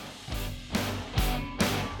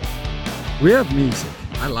We have music.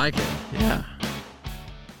 I like it. Yeah.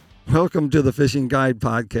 Welcome to the Fishing Guide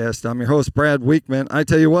Podcast. I'm your host, Brad Wiegmann. I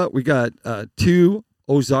tell you what, we got two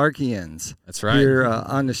Ozarkians. That's right. Here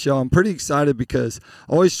on the show. I'm pretty excited because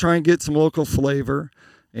I always try and get some local flavor.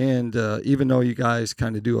 And even though you guys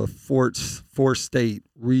kind of do a four-state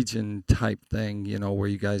region type thing, you know, where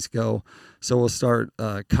you guys go. So we'll start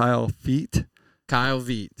Kyle Veit. Kyle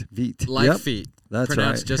Veit. Veit. Like yep. feet. That's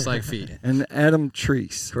Pronounced right. just like feet. And Adam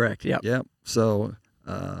Treece. Correct. Yep. Yep. So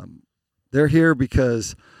they're here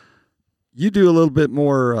because you do a little bit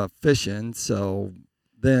more fishing, so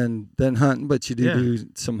than hunting, but you do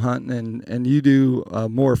some hunting and you do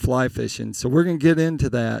more fly fishing. So we're gonna get into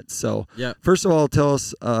that. So first of all, tell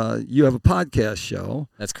us you have a podcast show.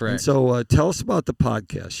 That's correct. And so tell us about the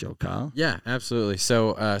podcast show, Kyle. Yeah, absolutely.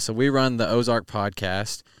 So we run the Ozark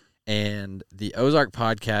Podcast, and the Ozark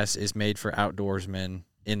Podcast is made for outdoorsmen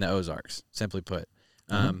in the Ozarks. Simply put.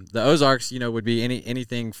 The Ozarks, would be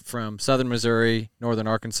anything from southern Missouri, northern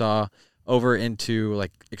Arkansas, over into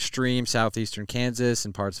like extreme southeastern Kansas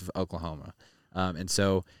and parts of Oklahoma. And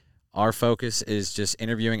so our focus is just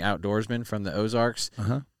interviewing outdoorsmen from the Ozarks.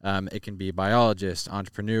 It can be biologists,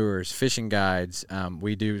 entrepreneurs, fishing guides.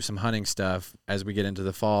 We do some hunting stuff as we get into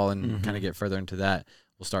the fall and kind of get further into that.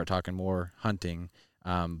 We'll start talking more hunting.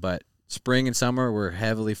 But spring and summer, we're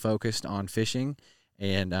heavily focused on fishing.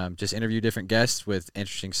 And just interview different guests with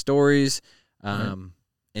interesting stories,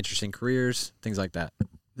 interesting careers, things like that.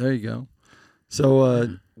 There you go.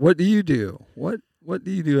 So what do you do? What do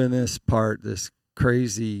you do in this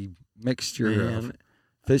crazy mixture of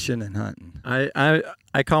fishing and hunting?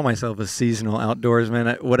 I call myself a seasonal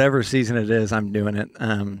outdoorsman. Whatever season it is, I'm doing it.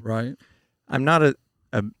 Right. I'm not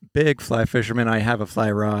a big fly fisherman. I have a fly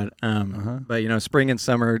rod. But, spring and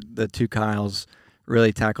summer, the two Kyles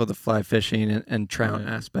really tackle the fly fishing and trout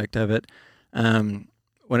aspect of it.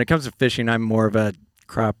 When it comes to fishing, I'm more of a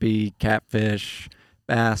crappie, catfish,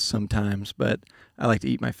 bass sometimes, but I like to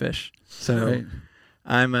eat my fish. So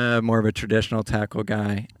I'm more of a traditional tackle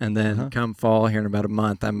guy. And then come fall, here in about a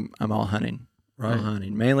month, I'm all hunting. Right. All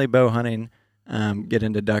hunting. Mainly bow hunting, get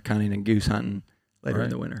into duck hunting and goose hunting later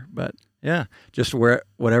in the winter. But yeah, just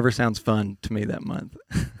whatever sounds fun to me that month.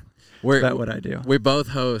 That's what I do. We both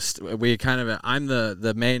host. I'm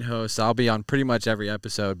the main host. So I'll be on pretty much every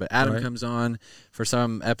episode, but Adam comes on for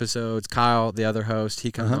some episodes. Kyle, the other host,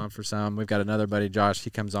 he comes on for some. We've got another buddy, Josh, he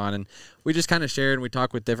comes on, and we just kind of share and we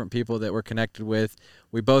talk with different people that we're connected with.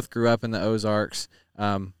 We both grew up in the Ozarks,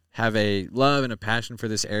 have a love and a passion for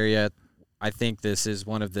this area. I think this is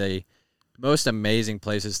one of the most amazing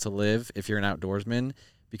places to live if you're an outdoorsman,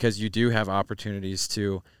 because you do have opportunities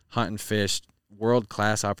to hunt and fish,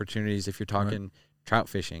 world-class opportunities. If you're talking trout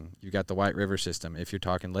fishing, you've got the White River system. If you're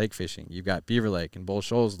talking lake fishing, you've got Beaver Lake and Bull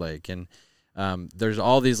Shoals Lake. And there's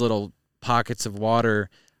all these little pockets of water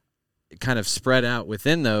kind of spread out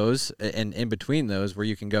within those and in between those where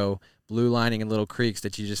you can go blue lining in little creeks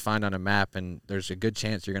that you just find on a map, and there's a good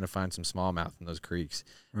chance you're going to find some smallmouth in those creeks.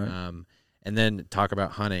 Right. And then talk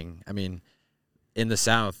about hunting. I mean, in the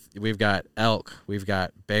South, we've got elk, we've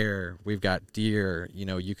got bear, we've got deer.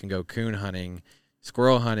 You can go coon hunting,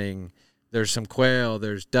 squirrel hunting. There's some quail,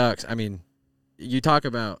 there's ducks. I mean, you talk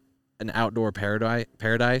about an outdoor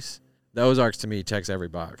paradise. The Ozarks, to me, checks every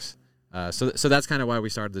box. So that's kind of why we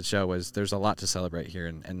started the show, was there's a lot to celebrate here,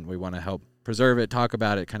 and we want to help preserve it, talk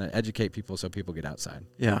about it, kind of educate people so people get outside.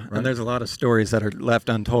 Yeah, right? And there's a lot of stories that are left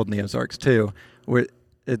untold in the Ozarks, too.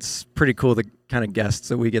 It's pretty cool, the kind of guests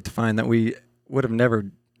that we get to find that we would have never,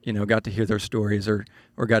 got to hear their stories or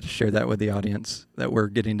got to share that with the audience that we're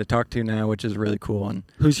getting to talk to now, which is really cool. And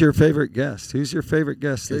who's your favorite guest?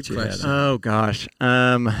 That you had? Oh gosh,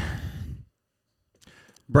 Brad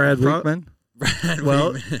Wiegmann.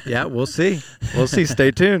 Yeah, we'll see.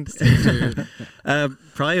 Stay tuned.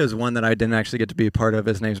 Probably was one that I didn't actually get to be a part of.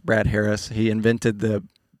 His name's Brad Harris. He invented the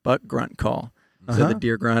buck grunt call. So the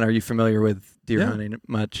deer grunt. Are you familiar with deer hunting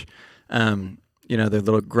much? The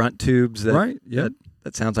little grunt tubes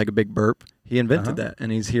that sounds like a big burp. He invented that,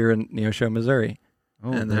 and he's here in Neosho, Missouri.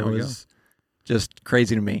 Oh, and that was just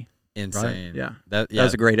crazy to me. Insane. Right? Yeah. That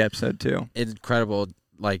was a great episode, too. Incredible.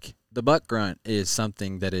 Like, the buck grunt is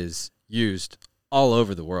something that is used all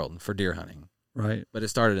over the world for deer hunting. Right. But it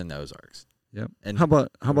started in the Ozarks. Yep. And how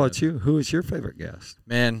about you? Who is your favorite guest?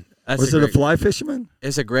 Man, was it a fly fisherman?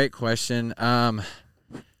 It's a great question.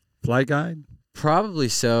 Fly guide? Probably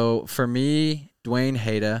so. For me, Dwayne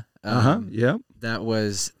Hayda. Yep. That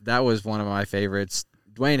was one of my favorites.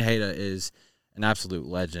 Dwayne Hayda is an absolute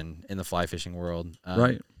legend in the fly fishing world.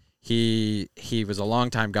 Right. He was a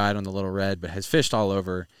longtime guide on the Little Red, but has fished all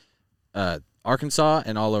over Arkansas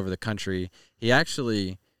and all over the country. He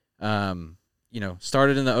actually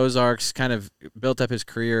started in the Ozarks, kind of built up his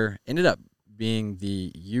career, ended up being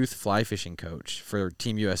the youth fly fishing coach for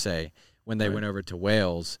Team USA when they went over to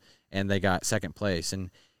Wales and they got second place.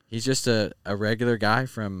 And he's just a regular guy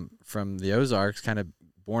from the Ozarks, kind of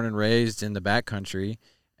born and raised in the backcountry,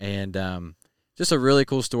 and just a really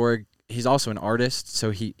cool story. He's also an artist,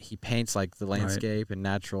 so he paints like the landscape and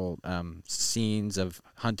natural scenes of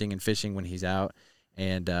hunting and fishing when he's out,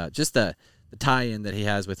 and just the tie-in that he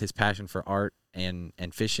has with his passion for art and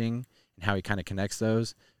fishing and how he kind of connects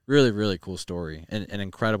those. Really, really cool story and an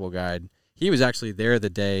incredible guide. He was actually there the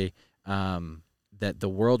day that the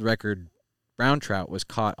world record brown trout was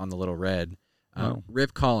caught on the Little Red.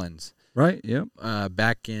 Rip Collins. Right, yep.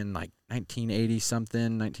 Back in like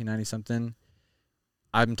 1980-something, 1990-something.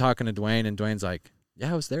 I'm talking to Dwayne, and Dwayne's like,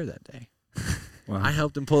 yeah, I was there that day. Wow. I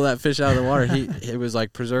helped him pull that fish out of the water. It was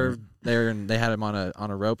like preserved there, and they had him on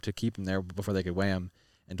a rope to keep him there before they could weigh him.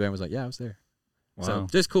 And Dwayne was like, yeah, I was there. Wow. So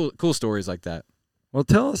just cool stories like that. Well,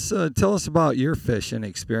 tell us about your fishing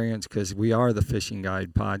experience, because we are the Fishing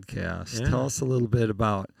Guide podcast. Yeah. Tell us a little bit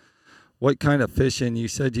about what kind of fishing. You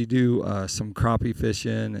said you do some crappie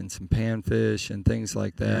fishing and some panfish and things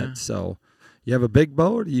like that. Yeah. So you have a big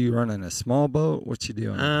boat? Are you running a small boat? What you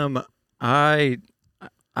doing? I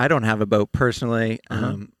don't have a boat personally.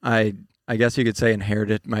 I guess you could say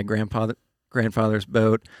inherited my grandfather's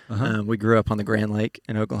boat. We grew up on the Grand Lake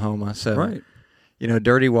in Oklahoma, so right.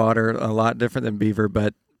 Dirty water, a lot different than beaver,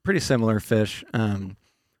 but pretty similar fish.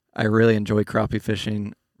 I really enjoy crappie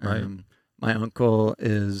fishing. Right. My uncle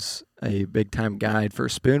is a big-time guide for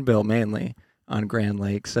spoonbill mainly on Grand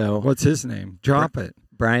Lake. So what's his name? Drop it.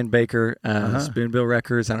 Brian Baker, Spoonbill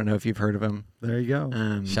Records. I don't know if you've heard of him. There you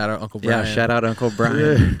go. Shout out Uncle Brian. Yeah, shout out Uncle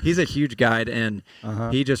Brian. He's a huge guide, and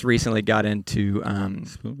he just recently got into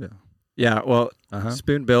Spoonbill. Yeah, well,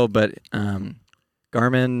 Spoonbill, but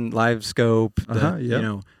Garmin, Live Scope,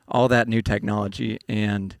 all that new technology.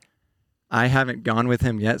 And I haven't gone with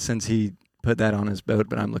him yet since he put that on his boat,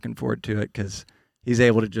 but I'm looking forward to it because he's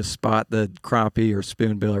able to just spot the crappie or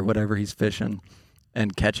spoonbill or whatever he's fishing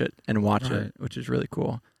and catch it and watch it, which is really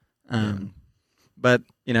cool. But,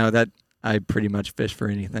 that I pretty much fish for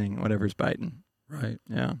anything, whatever's biting. Right.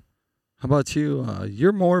 Yeah. How about you?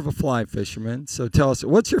 You're more of a fly fisherman, so tell us,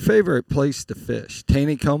 what's your favorite place to fish?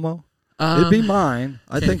 Taneycomo? It'd be mine.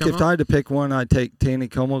 I think if I had to pick one, I'd take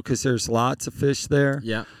Taneycomo because there's lots of fish there.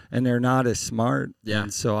 Yeah. And they're not as smart. Yeah.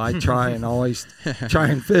 And so I try and always try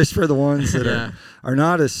and fish for the ones that are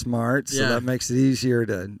not as smart. So that makes it easier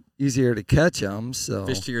to catch them. So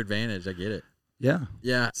fish to your advantage. I get it. Yeah.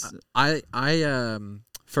 Yeah.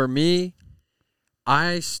 For me,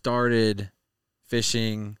 I started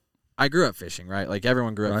fishing. I grew up fishing, right? Like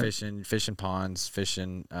everyone grew up fishing ponds,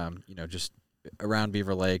 fishing, just around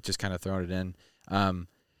Beaver Lake, just kind of throwing it in.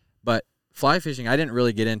 But fly fishing, I didn't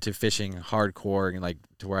really get into fishing hardcore and like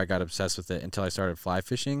to where I got obsessed with it until I started fly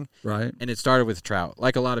fishing. Right. And it started with trout.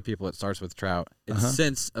 Like a lot of people, it starts with trout. It's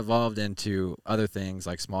since evolved into other things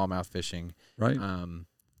like smallmouth fishing. Right.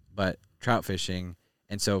 But trout fishing.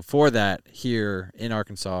 And so for that, here in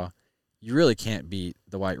Arkansas, you really can't beat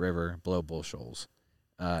the White River below Bull Shoals.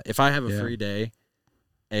 If I have a free day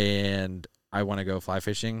and I want to go fly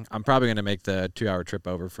fishing, I'm probably going to make the 2-hour trip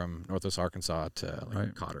over from Northwest Arkansas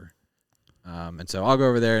to Cotter. And so I'll go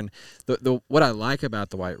over there. And what I like about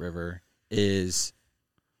the White River is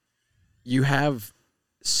you have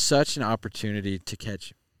such an opportunity to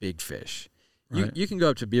catch big fish. Right. You can go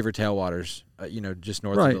up to Beaver Tailwaters, just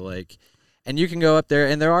north of the lake, and you can go up there,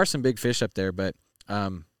 and there are some big fish up there, but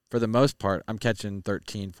for the most part, I'm catching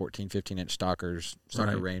 13, 14, 15-inch stalker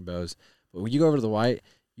rainbows. But when you go over to the White,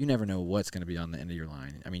 you never know what's going to be on the end of your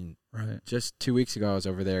line. I mean, just 2 weeks ago, I was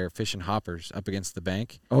over there fishing hoppers up against the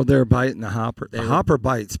bank. Oh, they're biting the hopper. The hopper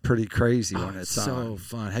bite's pretty crazy when it's so on.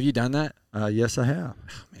 Fun. Have you done that? Yes, I have.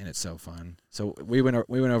 Oh, man, it's so fun. So we went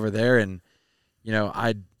over there, and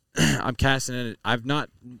I'm casting it. I've not,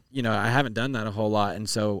 I haven't done that a whole lot, and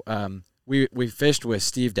so we fished with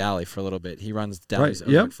Steve Daly for a little bit. He runs Daly's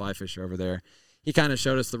Ozark Fly Fisher over there. He kind of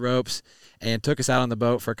showed us the ropes and took us out on the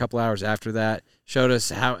boat for a couple hours after that, showed us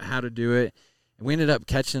how to do it. And we ended up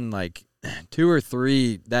catching like 2 or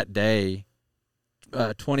 3 that day,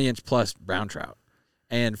 20-inch plus brown trout.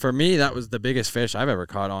 And for me, that was the biggest fish I've ever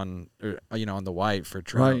caught on the White for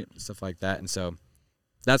trout and stuff like that. And so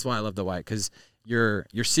that's why I love the White, because your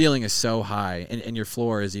ceiling is so high and your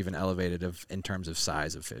floor is even elevated in terms of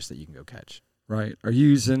size of fish that you can go catch. Right. Are you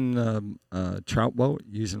using a trout boat?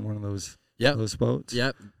 Using one of those? Those boats?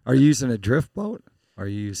 Yep. Are you using a drift boat? Are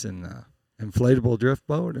you using an inflatable drift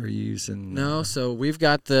boat? Or are you using... No, so we've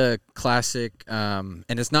got the classic, and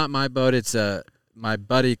it's not my boat. It's a my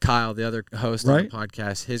buddy Kyle, the other host on Right. the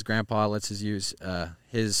podcast, his grandpa lets us use, his grandpa on the podcast, his grandpa lets us use,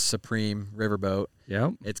 his Supreme riverboat.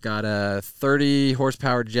 Yep. It's got a 30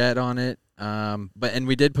 horsepower jet on it. And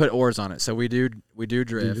we did put oars on it. So we do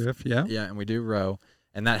drift. Yeah. Yeah. And we do row.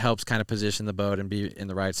 And that helps kind of position the boat and be in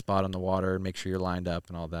the right spot on the water and make sure you're lined up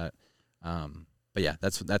and all that. But yeah,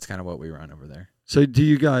 that's kind of what we run over there. So do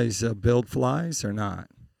you guys build flies or not?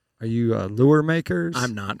 Are you lure makers?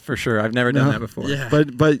 I'm not, for sure. I've never done that before. Yeah.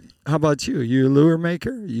 But how about you? Are you a lure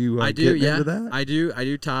maker? You I do, yeah. into that? I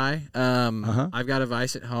do tie. I've got a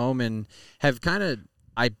vise at home and have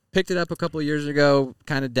I picked it up a couple of years ago,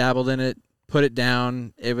 kind of dabbled in it, put it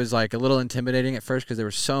down. It was like a little intimidating at first because there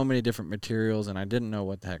were so many different materials and I didn't know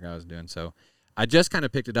what the heck I was doing. So I just kind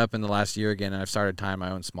of picked it up in the last year again, and I've started tying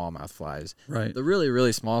my own smallmouth flies. Right. The really,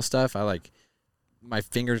 really small stuff, my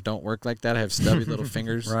fingers don't work like that. I have stubby little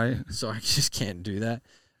fingers. Right. So I just can't do that.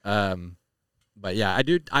 But yeah, I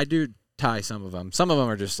do tie some of them. Some of them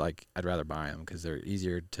are just like, I'd rather buy them because they're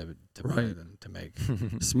easier to buy than to make.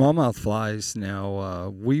 Smallmouth flies. Now,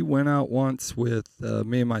 we went out once with,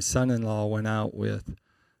 me and my son-in-law went out with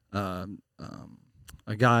a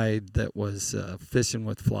guy that was fishing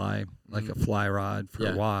with fly, like a fly rod for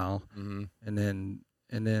a while. Mm-hmm.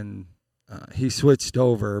 And then he switched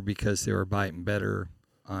over because they were biting better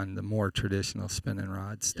on the more traditional spinning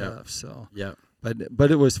rod stuff. Yep. So,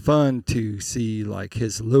 but it was fun to see like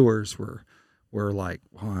his lures were like,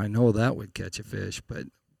 well, I know that would catch a fish, but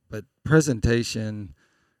presentation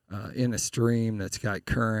in a stream that's got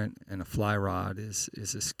current and a fly rod is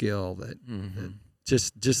a skill that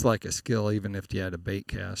just like a skill, even if you had a bait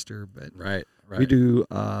caster. But right. We do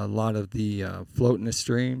a lot of the floating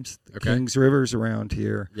streams, the Kings Rivers around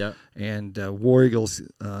here. Yep. And War Eagle's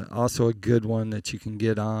also a good one that you can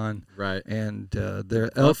get on. Right. And their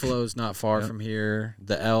Buffalo's not far from here.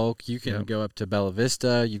 The elk, you can go up to Bella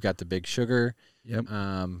Vista. You've got the Big Sugar. Yep.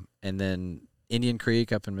 And then Indian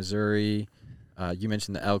Creek up in Missouri. You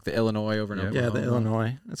mentioned the elk, the Illinois over in Oklahoma. Yeah, the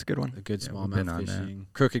Illinois. That's a good one. A good smallmouth fishing.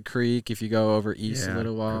 Crooked Creek, if you go over east a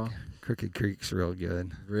little while. Crooked Creek's real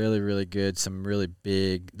good. Really, really good. Some really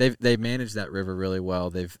big. They've managed that river really well.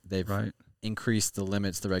 They've increased the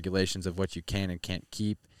limits, the regulations of what you can and can't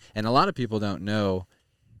keep. And a lot of people don't know.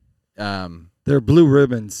 They're blue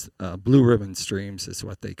ribbon streams is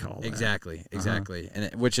what they call them. Exactly.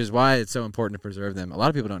 And which is why it's so important to preserve them. A lot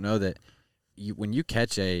of people don't know that when you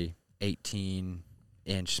catch a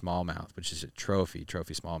 18-inch smallmouth, which is a trophy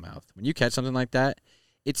smallmouth, when you catch something like that,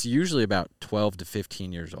 it's usually about 12 to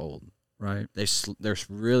 15 years old. Right. There's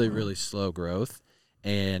really, really slow growth.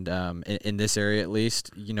 And in this area, at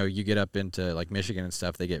least, you get up into like Michigan and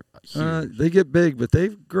stuff, they get huge. They get big, but they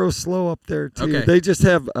grow slow up there too. Okay. They just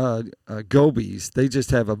have gobies. They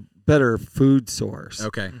just have a better food source.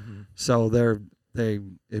 Okay. Mm-hmm. So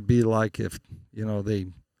it'd be like if they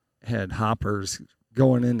had hoppers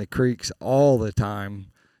going in the creeks all the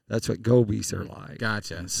time. That's what gobies are like.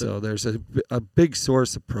 Gotcha. And so there's a big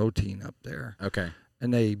source of protein up there. Okay.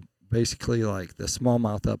 And they basically, like the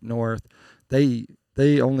smallmouth up north, they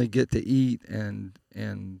only get to eat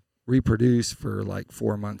and reproduce for like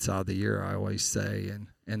 4 months out of the year, I always say,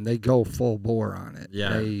 and they go full bore on it. Yeah.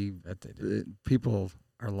 That they do. People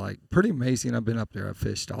are like pretty amazing. I've been up there. I've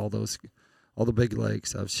fished all the big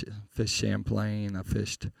lakes. I've fished Champlain. I've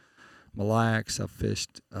fished Mille Lacs. I've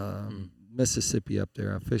fished Mississippi up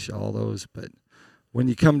there. I fish all those, but when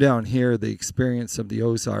you come down here, the experience of the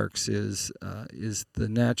Ozarks is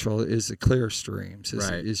the clear streams.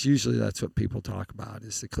 Is usually that's what people talk about,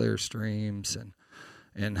 is the clear streams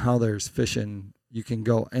and how there's fishing. You can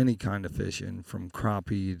go any kind of fishing, from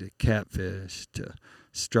crappie to catfish to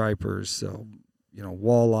stripers. So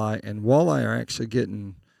walleye are actually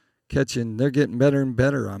they're getting better and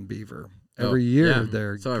better on beaver. Every year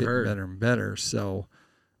they're getting better and better. So,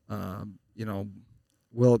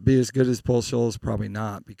 will it be as good as Bull Shoals? Probably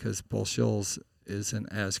not, because Bull Shoals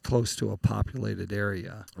isn't as close to a populated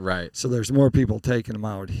area. Right. So there's more people taking them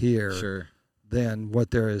out here than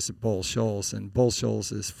what there is at Bull Shoals. And Bull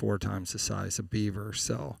Shoals is 4 times the size of beaver.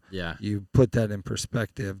 So you put that in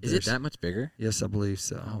perspective. Is it that much bigger? Yes, I believe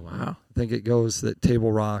so. Oh, wow. I think it goes that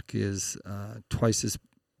Table Rock is twice as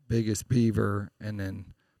big as beaver, and then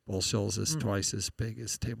Bull Shoals is twice as big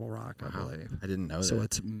as Table Rock, I believe. I didn't know that. So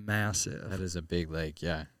it's massive. That is a big lake,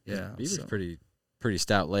 yeah. Yeah. Beaver's pretty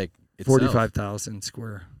stout lake itself. 45,000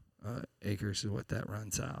 square acres is what that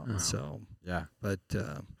runs out. Wow. So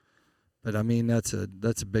but I mean that's a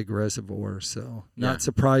big reservoir. So not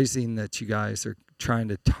surprising that you guys are trying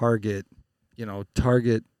to target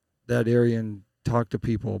that area and talk to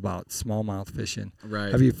people about smallmouth fishing.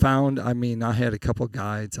 Right. Have you found? I mean, I had a couple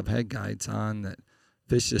guides. I've had guides on that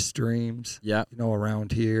fish the streams. Yeah.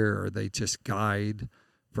 Around here, or they just guide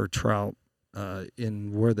for trout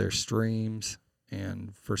in where there's streams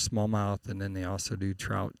and for smallmouth, and then they also do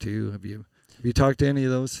trout too. Have you talked to any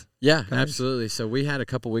of those? Yeah, guys? Absolutely. So we had a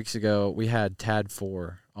couple weeks ago, we had Tad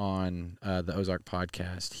 4 on the Ozark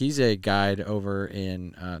Podcast. He's a guide over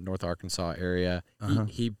in North Arkansas area.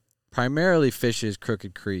 He primarily fishes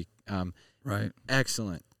Crooked Creek. Right.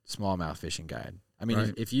 Excellent smallmouth fishing guide. I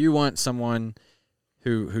mean, if you want someone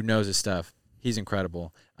who knows his stuff, he's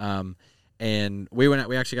incredible. And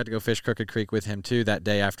we actually got to go fish Crooked Creek with him too that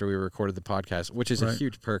day after we recorded the podcast, which is a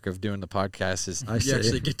huge perk of doing the podcast is you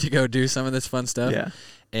actually get to go do some of this fun stuff. Yeah.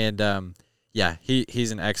 And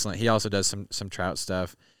he's an excellent. He also does some trout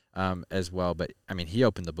stuff as well. But I mean, he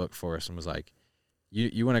opened the book for us and was like,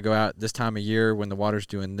 "You want to go out this time of year when the water's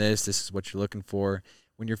doing this? This is what you're looking for.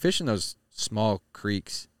 When you're fishing those small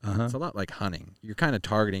creeks, it's a lot like hunting. You're kind of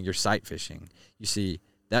targeting. You're sight fishing. You see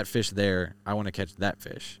that fish there. I want to catch that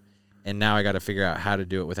fish." And now I got to figure out how to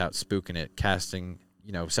do it without spooking it, casting,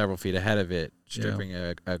 several feet ahead of it, stripping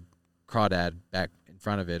a crawdad back in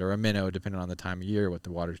front of it, or a minnow, depending on the time of year, what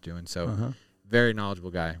the water's doing. So very knowledgeable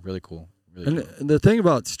guy, really cool. Really cool. The thing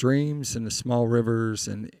about streams and the small rivers,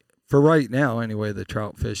 and for right now anyway, the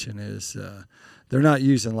trout fishing is they're not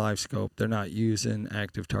using live scope. They're not using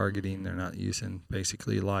active targeting. They're not using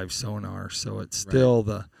basically live sonar. So it's still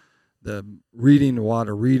the reading the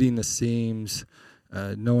water, reading the seams,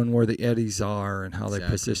 knowing where the eddies are and how they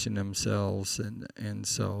position themselves, and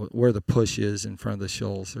so where the push is in front of the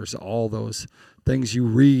shoals. There's all those things you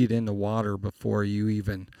read in the water before you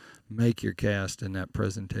even make your cast in that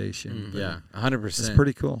presentation. 100%. It's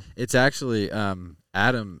pretty cool. It's actually Adam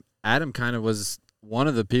kind of was one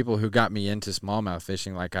of the people who got me into smallmouth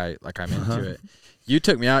fishing like I'm into it. You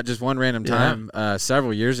took me out just one random time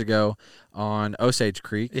several years ago on Osage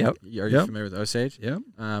Creek. Yep. Are you familiar with Osage? Yep.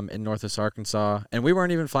 In Northwest Arkansas. And we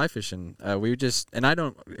weren't even fly fishing. We just, and I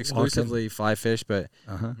don't exclusively fly fish, but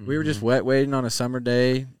we were just wet wading on a summer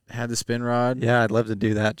day, had the spin rod. Yeah, I'd love to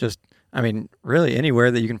do that. Really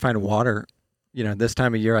anywhere that you can find water, this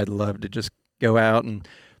time of year, I'd love to just go out and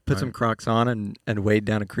put some Crocs on and wade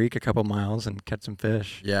down a creek a couple miles and catch some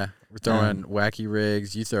fish. Yeah. We're throwing wacky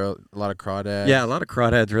rigs. You throw a lot of crawdads. Yeah, a lot of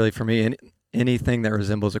crawdads really for me. Anything that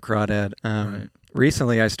resembles a crawdad.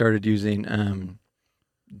 Recently, I started using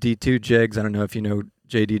D2 jigs. I don't know if you know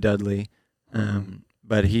J.D. Dudley,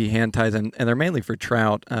 but he hand ties them, and they're mainly for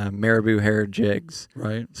trout, marabou hair jigs.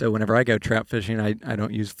 Right. So whenever I go trout fishing, I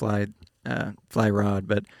don't use fly rod,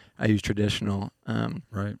 but I use traditional. And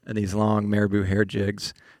these long marabou hair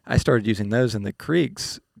jigs. I started using those in the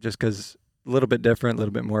creeks just because a little bit different, a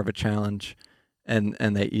little bit more of a challenge, and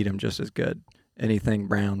they eat them just as good. Anything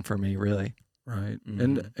brown for me, really. Right.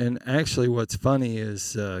 And actually what's funny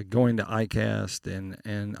is going to ICAST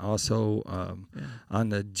and also on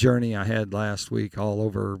the journey I had last week all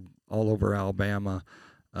over Alabama,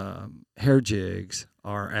 hair jigs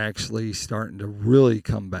are actually starting to really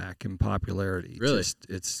come back in popularity. Really?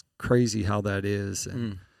 It's crazy how that is.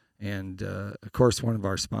 And of course, one of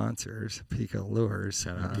our sponsors, PICO Lures,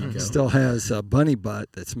 still has a bunny butt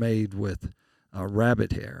that's made with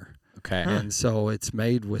rabbit hair. Okay. And so it's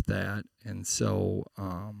made with that, and so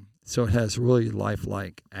it has really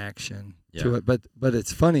lifelike action to it. But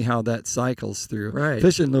it's funny how that cycles through. Right.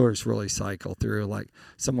 Fishing lures really cycle through. Like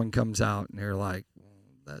someone comes out and they're like,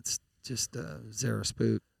 "That's just a Zara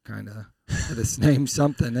spook kind of." But it's named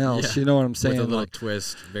something else. You know what I'm saying? With a little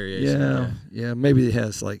twist variation. Yeah. Maybe it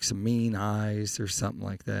has like some mean eyes or something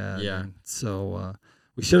like that. Yeah. And so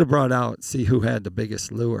we should have brought out, see who had the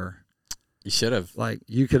biggest lure. You should have. Like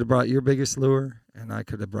you could have brought your biggest lure, and I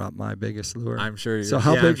could have brought my biggest lure. I'm sure. So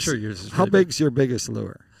how big? I'm sure yours is how big's your biggest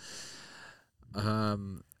lure?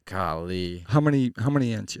 Golly. How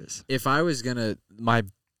many inches? If I was gonna,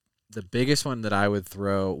 the biggest one that I would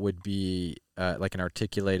throw would be like an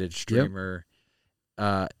articulated streamer,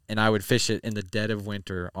 and I would fish it in the dead of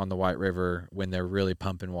winter on the White River when they're really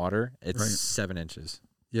pumping water. It's 7 inches.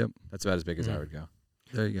 Yep, that's about as big as I would go.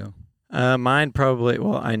 There you go. Mine probably,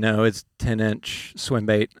 I know it's 10-inch swim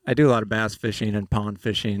bait. I do a lot of bass fishing and pond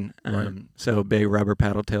fishing. So big rubber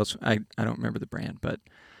paddle tails. I don't remember the brand, but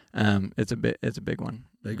it's a big one.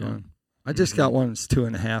 Big one. I just got one that's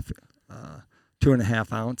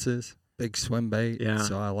 2.5 ounces. Big swim bait. Yeah.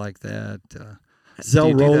 So I like that.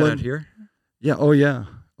 Zell rolling here. Yeah. Oh yeah.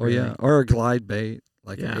 Really? Yeah. Or a glide bait,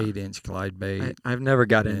 like an 8-inch glide bait. I've never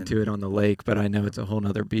got into it on the lake, but I know it's a whole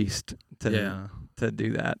nother beast to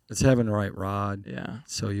do that. It's having the right rod. Yeah.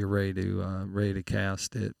 So you're ready to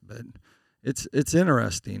cast it, but it's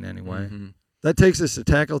interesting anyway. That takes us to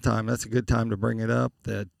tackle time. That's a good time to bring it up.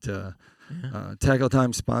 That Tackle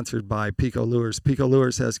Time sponsored by PICO Lures. PICO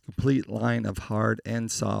Lures has a complete line of hard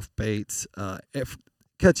and soft baits.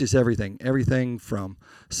 Catches everything from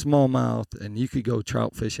smallmouth, and you could go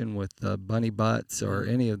trout fishing with bunny butts or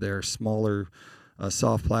any of their smaller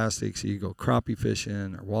soft plastics. You go crappie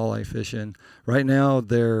fishing or walleye fishing. Right now,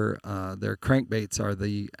 their crankbaits are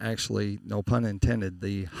actually, no pun intended,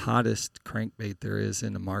 the hottest crankbait there is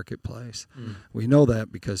in the marketplace. We know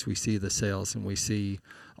that because we see the sales and we see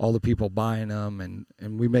all the people buying them,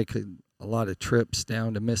 and we make a lot of trips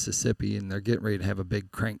down to Mississippi, and they're getting ready to have a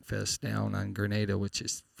big crank fest down on Grenada, which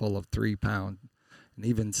is full of 3-pound and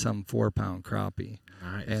even some 4-pound crappie.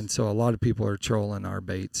 Nice. And so a lot of people are trolling our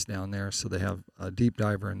baits down there. So they have a deep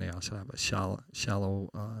diver and they also have a shallow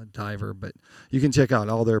diver. But you can check out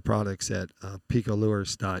all their products at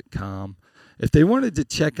PicoLures.com. If they wanted to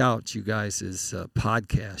check out you guys'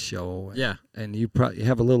 podcast show, and you probably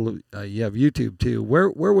have you have YouTube too, where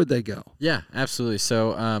would they go? Yeah, absolutely.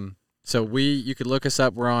 So you could look us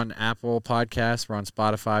up. We're on Apple Podcasts. We're on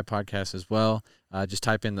Spotify Podcasts as well. Just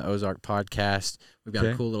type in the Ozark Podcast. We've got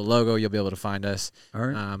a cool little logo. You'll be able to find us. All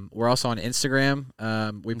right. We're also on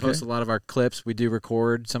Instagram. We post a lot of our clips. We do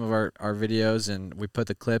record some of our videos, and we put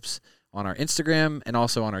the clips on our Instagram and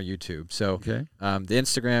also on our YouTube. So the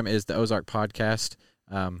Instagram is the Ozark Podcast,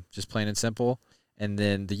 just plain and simple. And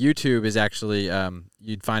then the YouTube is actually,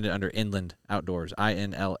 you'd find it under Inland Outdoors,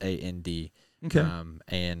 INLAND. Okay.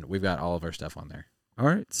 And we've got all of our stuff on there. All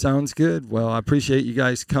right. Sounds good. Well, I appreciate you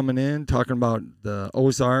guys coming in, talking about the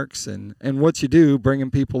Ozarks and what you do,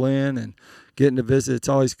 bringing people in and getting to visit. It's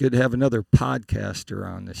always good to have another podcaster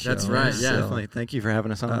on the show. That's right. Yeah, definitely. Thank you for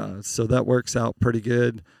having us on. So that works out pretty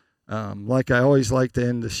good. Like I always like to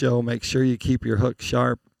end the show, make sure you keep your hook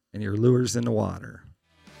sharp and your lures in the water.